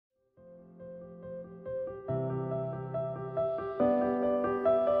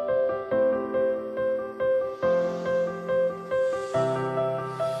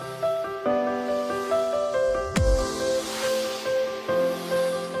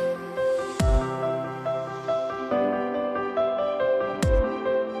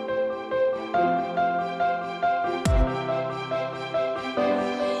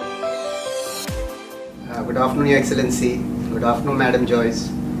Good afternoon, Your Excellency. Good afternoon, Madam Joyce.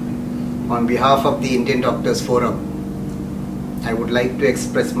 On behalf of the Indian Doctors Forum, I would like to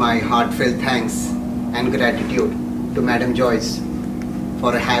express my heartfelt thanks and gratitude to Madam Joyce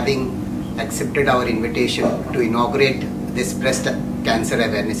for having accepted our invitation to inaugurate this breast cancer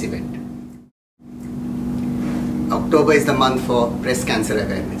awareness event. October is the month for breast cancer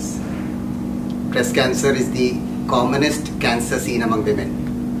awareness. Breast cancer is the commonest cancer seen among women.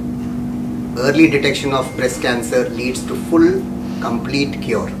 Early detection of breast cancer leads to full, complete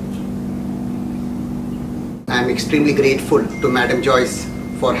cure. I am extremely grateful to Madam Joyce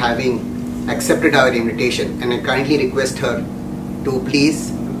for having accepted our invitation, and I kindly request her to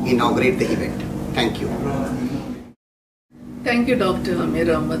please inaugurate the event. Thank you. Thank you, Dr.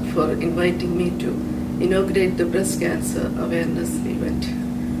 Amir Ahmed, for inviting me to inaugurate the breast cancer awareness event.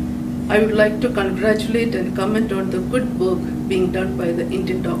 I would like to congratulate and comment on the good work being done by the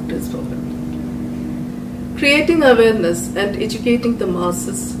Indian Doctors Forum. Creating awareness and educating the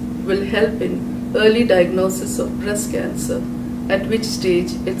masses will help in early diagnosis of breast cancer, at which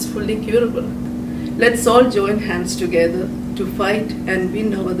stage it's fully curable. Let's all join hands together to fight and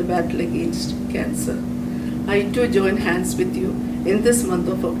win over the battle against cancer. I too join hands with you in this month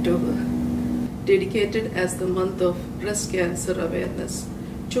of October, dedicated as the month of breast cancer awareness,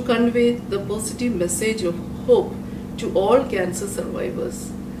 to convey the positive message of hope to all cancer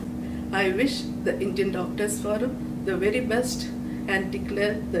survivors. I wish the Indian Doctors Forum the very best and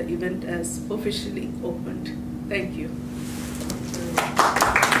declare the event as officially opened. Thank you.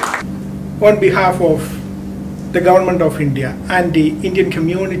 On behalf of the Government of India and the Indian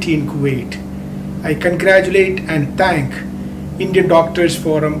community in Kuwait, I congratulate and thank Indian Doctors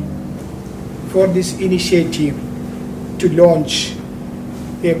Forum for this initiative to launch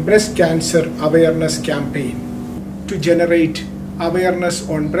a breast cancer awareness campaign to generate awareness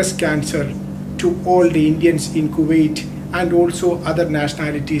on breast cancer to all the Indians in Kuwait and also other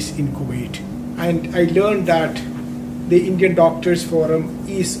nationalities in Kuwait. And I learned that the Indian Doctors Forum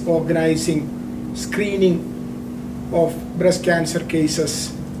is organizing screening of breast cancer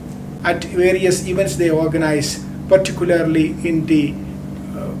cases at various events they organize, particularly in the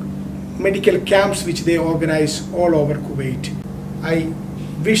medical camps which they organize all over Kuwait. I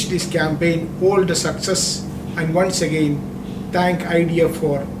wish this campaign all the success, and once again thank IDF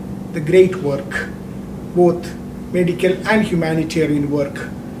for the great work, both medical and humanitarian work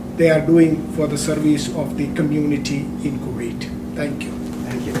they are doing for the service of the community in Kuwait. Thank you.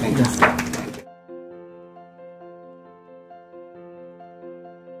 Thank you. Thank you.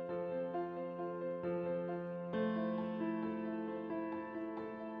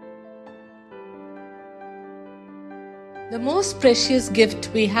 The most precious gift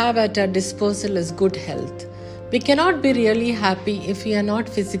we have at our disposal is good health. We cannot be really happy if we are not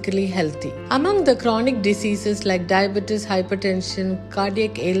physically healthy. Among the chronic diseases like diabetes, hypertension,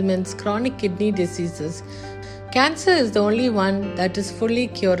 cardiac ailments, chronic kidney diseases, cancer is the only one that is fully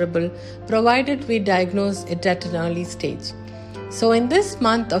curable provided we diagnose it at an early stage. So in this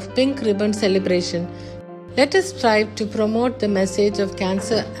month of Pink Ribbon celebration, let us strive to promote the message of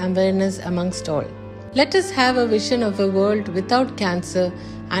cancer awareness amongst all. Let us have a vision of a world without cancer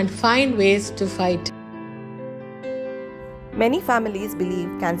and find ways to fight. Many families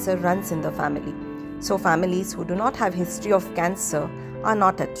believe cancer runs in the family, so families who do not have history of cancer are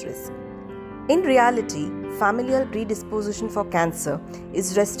not at risk. In reality, familial predisposition for cancer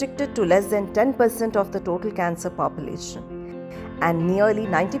is restricted to less than 10% of the total cancer population, and nearly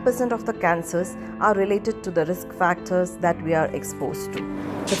 90% of the cancers are related to the risk factors that we are exposed to.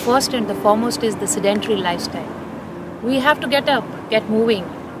 The first and the foremost is the sedentary lifestyle. We have to get up, get moving,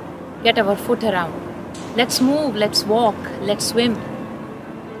 get our foot around. Let's move, let's walk, let's swim.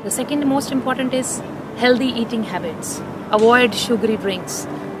 The second most important is healthy eating habits. Avoid sugary drinks,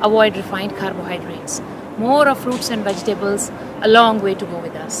 avoid refined carbohydrates. More of fruits and vegetables, a long way to go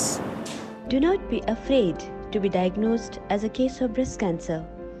with us. Do not be afraid to be diagnosed as a case of breast cancer.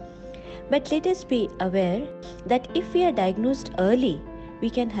 But let us be aware that if we are diagnosed early, we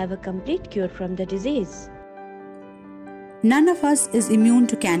can have a complete cure from the disease. None of us is immune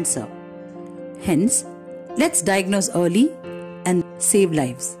to cancer. Hence, let's diagnose early and save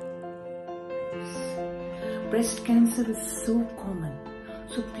lives. Breast cancer is so common,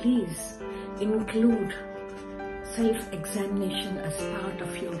 so please include self-examination as part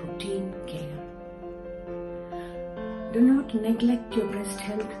of your routine care. Do not neglect your breast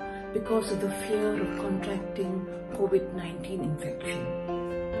health because of the fear of contracting COVID-19 infection.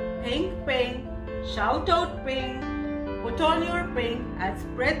 Pink pink, shout out pink, put on your pink and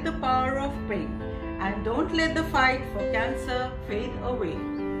spread the power of pink, and don't let the fight for cancer fade away.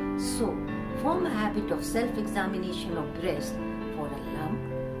 So, Form a habit of self-examination of breast for a lump,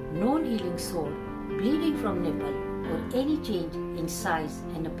 known healing sore, bleeding from nipple, or any change in size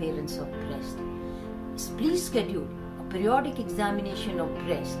and appearance of breast. Please schedule a periodic examination of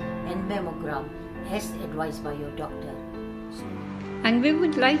breast and mammogram as advised by your doctor. And we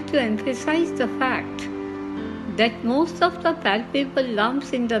would like to emphasize the fact that most of the palpable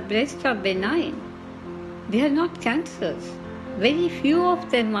lumps in the breast are benign. They are not cancers. Very few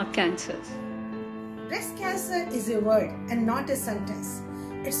of them are cancers. Breast cancer is a word and not a sentence.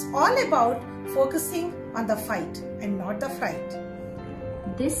 It's all about focusing on the fight and not the fright.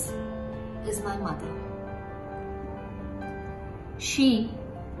 This is my mother. She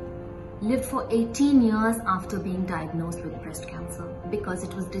lived for 18 years after being diagnosed with breast cancer because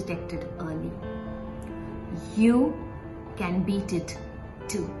it was detected early. You can beat it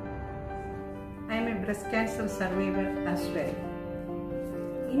too. I am a breast cancer survivor as well.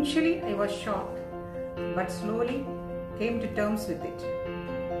 Initially, I was shocked, but slowly came to terms with it.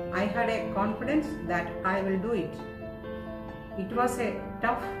 I had a confidence that I will do it. It was a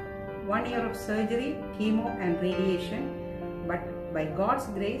tough 1 year of surgery, chemo and radiation, but by God's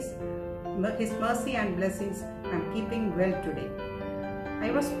grace, His mercy and blessings, I am keeping well today.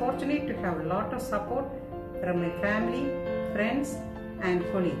 I was fortunate to have a lot of support from my family, friends and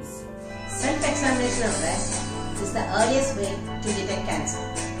colleagues. Self-examination of breast is the earliest way to detect cancer.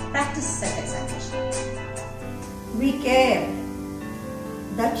 Practice self-examination. We care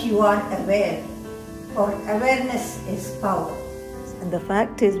that you are aware, for awareness is power. And the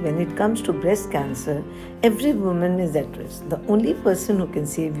fact is, when it comes to breast cancer, every woman is at risk. The only person who can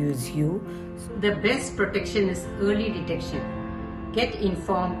save you is you. The best protection is early detection. Get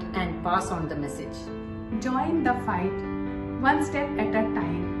informed and pass on the message. Join the fight, one step at a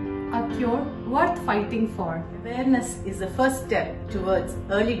time. A cure worth fighting for. Awareness is the first step towards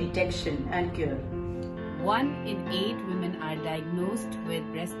early detection and cure. 1 in 8 women are diagnosed with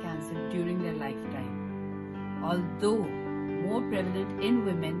breast cancer during their lifetime. Although more prevalent in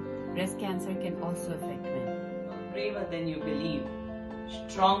women, breast cancer can also affect men. Braver than you believe,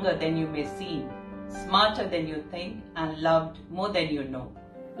 stronger than you may seem, smarter than you think, and loved more than you know.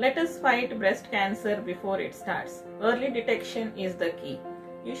 Let us fight breast cancer before it starts. Early detection is the key.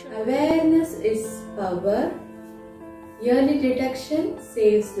 Awareness is power. Early detection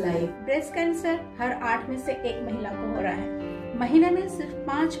saves life. Breast cancer हर 8 में से 1 महिला को हो रहा है। महीने में सिर्फ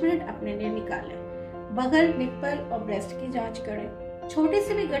 5 मिनट अपने लिए निकालें। बगल, निप्पल और ब्रेस्ट की जांच करें। छोटी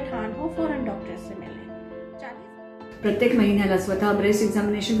सी भी गठान हो फौरन डॉक्टर से मिलें। प्रत्येक महिन्याला स्वतः ब्रेस्ट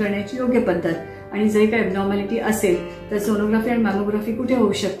एक्झामिनेशन करण्याची योग्य पद्धत आणि जर काही ॲबनॉर्मॅलिटी असेल तर सोनोग्राफी आणि मॅमोग्राफी कुठे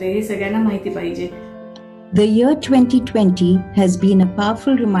होऊ शकते हे सगळ्यांना माहिती पाहिजे. The year 2020 has been a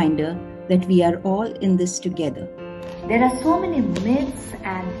powerful reminder that we are all in this together. There are so many myths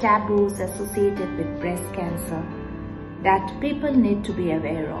and taboos associated with breast cancer that people need to be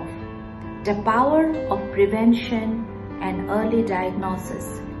aware of. The power of prevention and early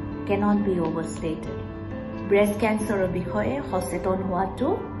diagnosis cannot be overstated. Breast cancer বিষয়ে সচেতন হোৱাটো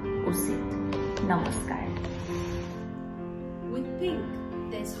উচিত. Namaskar. We think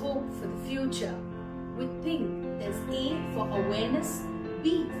there's hope for the future. We think there's A for awareness, B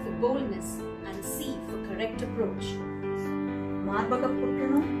for boldness, and C for correct approach. మార్బగ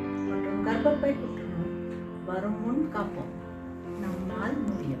పుట్టును மற்றும் கர்ப்பப்பை புற்றுநோய் வரும் முன் காப்போம். நம்மால்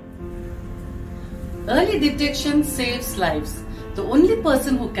முடியும். Early detection saves lives. The only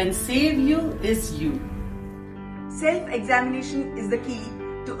person who can save you is you. Self-examination is the key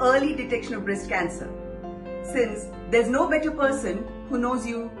to early detection of breast cancer, since there's no better person who knows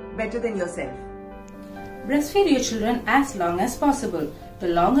you better than yourself. Breastfeed your children as long as possible. The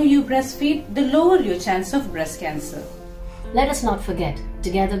longer you breastfeed, the lower your chance of breast cancer. Let us not forget,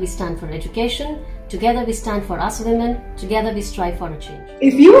 together we stand for education, together we stand for us women, together we strive for a change.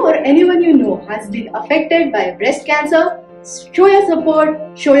 If you or anyone you know has been affected by breast cancer, show your support,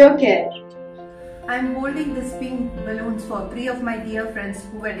 show your care. I am holding these pink balloons for 3 of my dear friends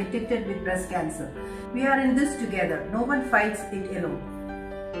who were detected with breast cancer. We are in this together. No one fights it alone.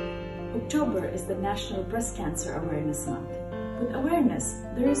 October is the National Breast Cancer Awareness Month. With awareness,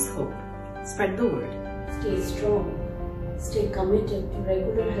 there is hope. Spread the word. Stay strong. Stay committed to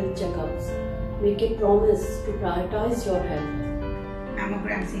regular health checkups. Make a promise to prioritize your health.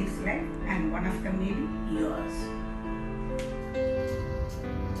 Mammogram saves life, and one of them may be yours.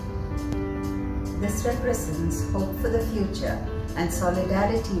 This represents hope for the future and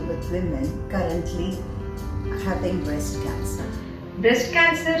solidarity with women currently having breast cancer. Breast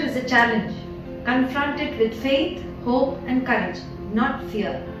cancer is a challenge. Confront it with faith, hope and courage, not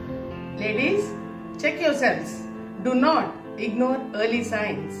fear. Ladies, check yourselves. Do not ignore early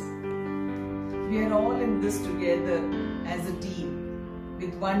signs. We are all in this together as a team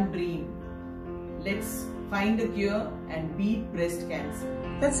with one dream. Let's find a cure and beat breast cancer.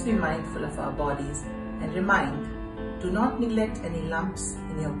 Let's be mindful of our bodies and remind, do not neglect any lumps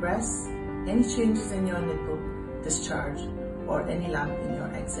in your breasts, any changes in your nipple, discharge, or any lump in your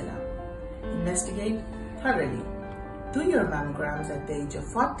axilla. Investigate thoroughly. Do your mammograms at the age of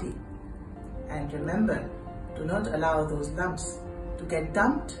 40. And remember, do not allow those lumps to get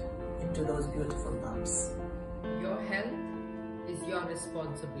dumped into those beautiful bumps. Your health is your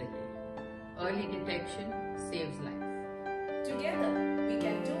responsibility. Early detection saves life. Together, we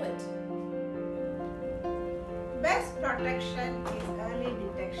can do it. Best protection is early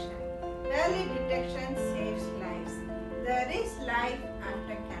detection. Early detection saves lives. There is life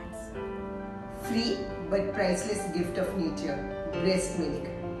after cancer. Free but priceless gift of nature, breast milk.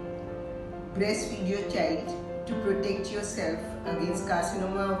 Breastfeed your child to protect yourself against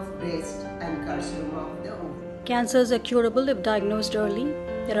carcinoma of breast and carcinoma of the ovary. Cancers are curable if diagnosed early.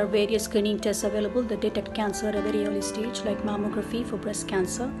 There are various screening tests available that detect cancer at a very early stage, like mammography for breast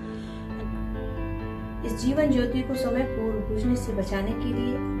cancer. इस जीवन ज्योति को समय पूर्व बुझने से बचाने के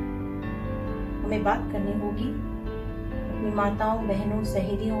लिए हमें बात करनी होगी अपनी माताओं, बहनों,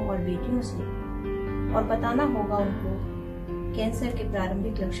 सहेलियों और बेटियों से, और बताना होगा उनको कैंसर के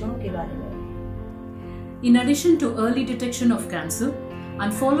प्रारंभिक लक्षणों के बारे में. In addition to early detection of cancer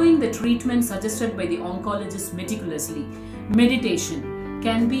and following the treatment suggested by the oncologist meticulously, meditation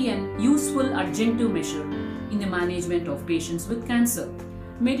can be an useful adjunctive measure in the management of patients with cancer.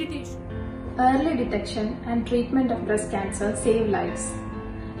 Meditation. Early detection and treatment of breast cancer save lives.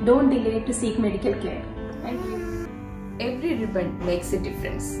 Don't delay to seek medical care. Thank you. Every ribbon makes a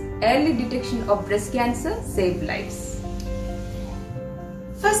difference. Early detection of breast cancer saves lives.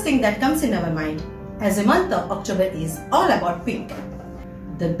 First thing that comes in our mind as the month of October is all about pink.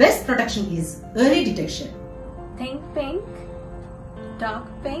 The best protection is early detection. Think pink, dark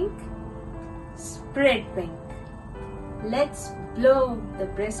pink, spread pink. Let's blow the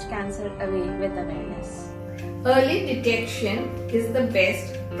breast cancer away with awareness. Early detection is the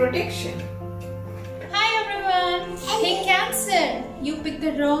best protection. Hi everyone! Hey Cancer! You picked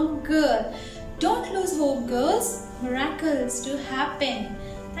the wrong girl. Don't lose hope, girls. Miracles do happen.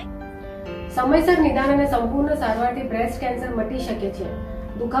 સમયસર નિદાન અને સંપૂર્ણ સારવારથી breast cancer મટી શકે છે.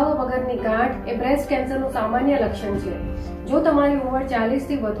 દુખાવો વગરની ગાંઠ એ બ્રેસ્ટ કેન્સરનું સામાન્ય લક્ષણ છે. જો તમારી ઉંમર 40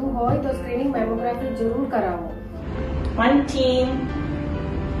 થી વધુ હોય તો સ્ક્રીનિંગ મેમોગ્રાફી જરૂર કરાવો. One team,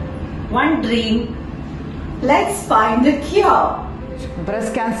 one dream. Let's find a cure.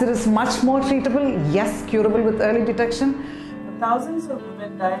 Breast cancer is much more treatable, yes, curable with early detection. Thousands of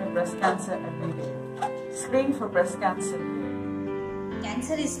women die of breast cancer every day. Screen for breast cancer.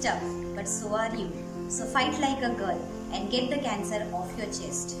 Cancer is tough, but so are you. So fight like a girl and get the cancer off your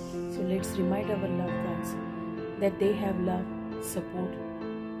chest. So let's remind our loved ones that they have love, support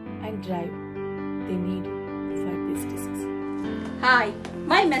and drive they need to fight this disease. Hi,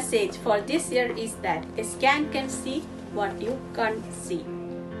 my message for this year is that a scan can see what you can't see.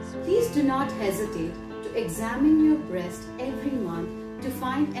 Please do not hesitate to examine your breast every month to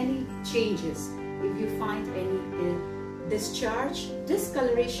find any changes. If you find any discharge,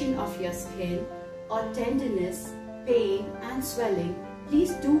 discoloration of your skin, or tenderness, pain and swelling,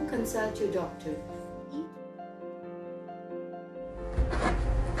 please do consult your doctor.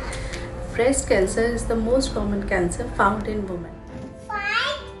 Breast cancer is the most common cancer found in women.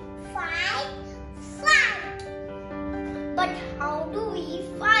 Fight! But how do we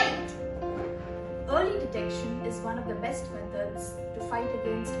fight? Early detection is one of the best methods to fight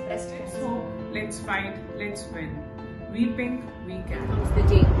against breast cancer. Let's fight, let's win. We think we can. It's the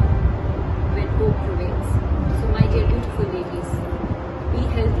day when hope prevails. So my dear beautiful ladies, be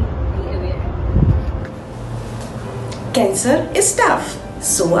healthy, be aware. Cancer is tough.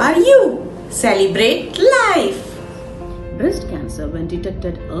 So are you. Celebrate life. Breast cancer, when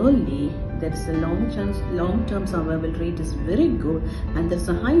detected early, there is a long-term survival rate is very good, and there's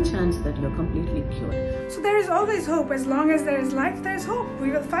a high chance that you're completely cured. So there is always hope. As long as there is life, there is hope.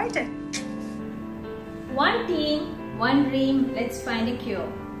 We will fight it. One team, one dream. Let's find a cure.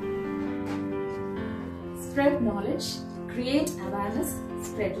 Spread knowledge, create awareness,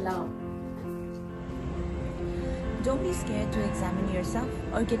 spread love. Don't be scared to examine yourself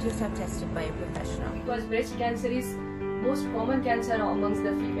or get yourself tested by a professional. Because breast cancer is most common cancer amongst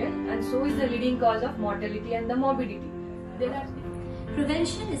the female, and so is the leading cause of mortality and the morbidity.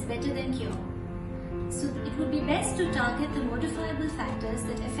 Prevention is better than cure. So it would be best to target the modifiable factors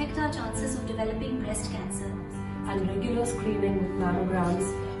that affect our chances of developing breast cancer. And regular screening with mammograms.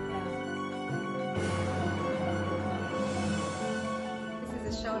 This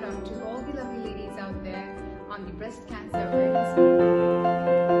is a shout out to all the lovely ladies out there on the breast cancer awareness.